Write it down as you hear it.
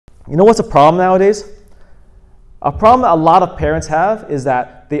You know what's a problem nowadays? A problem that a lot of parents have is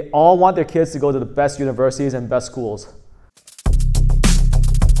that they all want their kids to go to the best universities and best schools.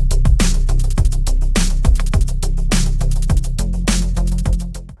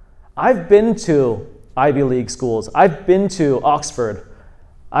 I've been to Ivy League schools. I've been to Oxford.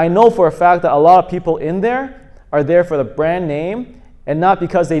 I know for a fact that a lot of people in there are there for the brand name and not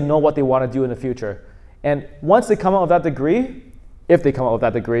because they know what they want to do in the future. And once they come out with that degree, if they come out with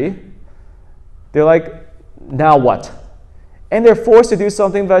that degree, they're like, now what? And they're forced to do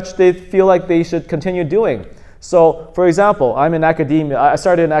something that they feel like they should continue doing. So, for example, I'm in academia. I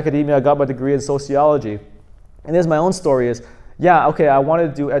started in academia. I got my degree in sociology. And this is my own story is, yeah, okay, I wanted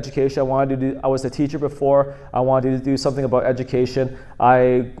to do education. I was a teacher before. I wanted to do something about education.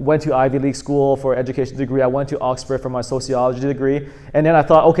 I went to Ivy League school for an education degree. I went to Oxford for my sociology degree. And then I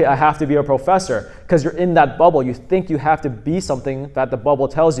thought, okay, I have to be a professor because you're in that bubble. You think you have to be something that the bubble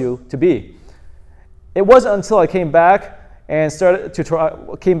tells you to be. It wasn't until I came back and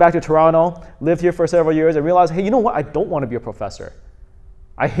came back to Toronto, lived here for several years, and realized, hey, you know what? I don't want to be a professor.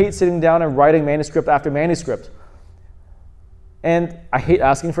 I hate sitting down and writing manuscript after manuscript. And I hate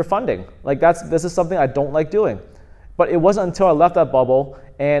asking for funding. Like this is something I don't like doing. But it wasn't until I left that bubble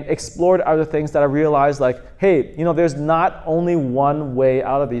and explored other things that I realized like, hey, you know, there's not only one way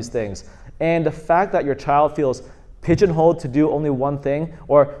out of these things. And the fact that your child feels pigeonholed to do only one thing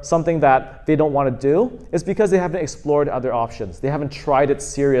or something that they don't want to do is because they haven't explored other options. They haven't tried it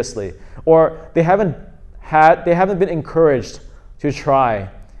seriously, or they haven't been encouraged to try,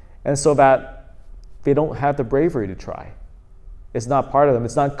 and so that they don't have the bravery to try. It's not part of them.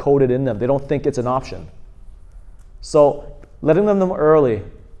 It's not coded in them. They don't think it's an option. So letting them know early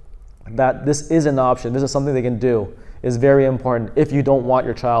that this is an option, this is something they can do, is very important if you don't want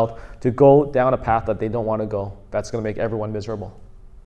your child to go down a path that they don't want to go. That's going to make everyone miserable.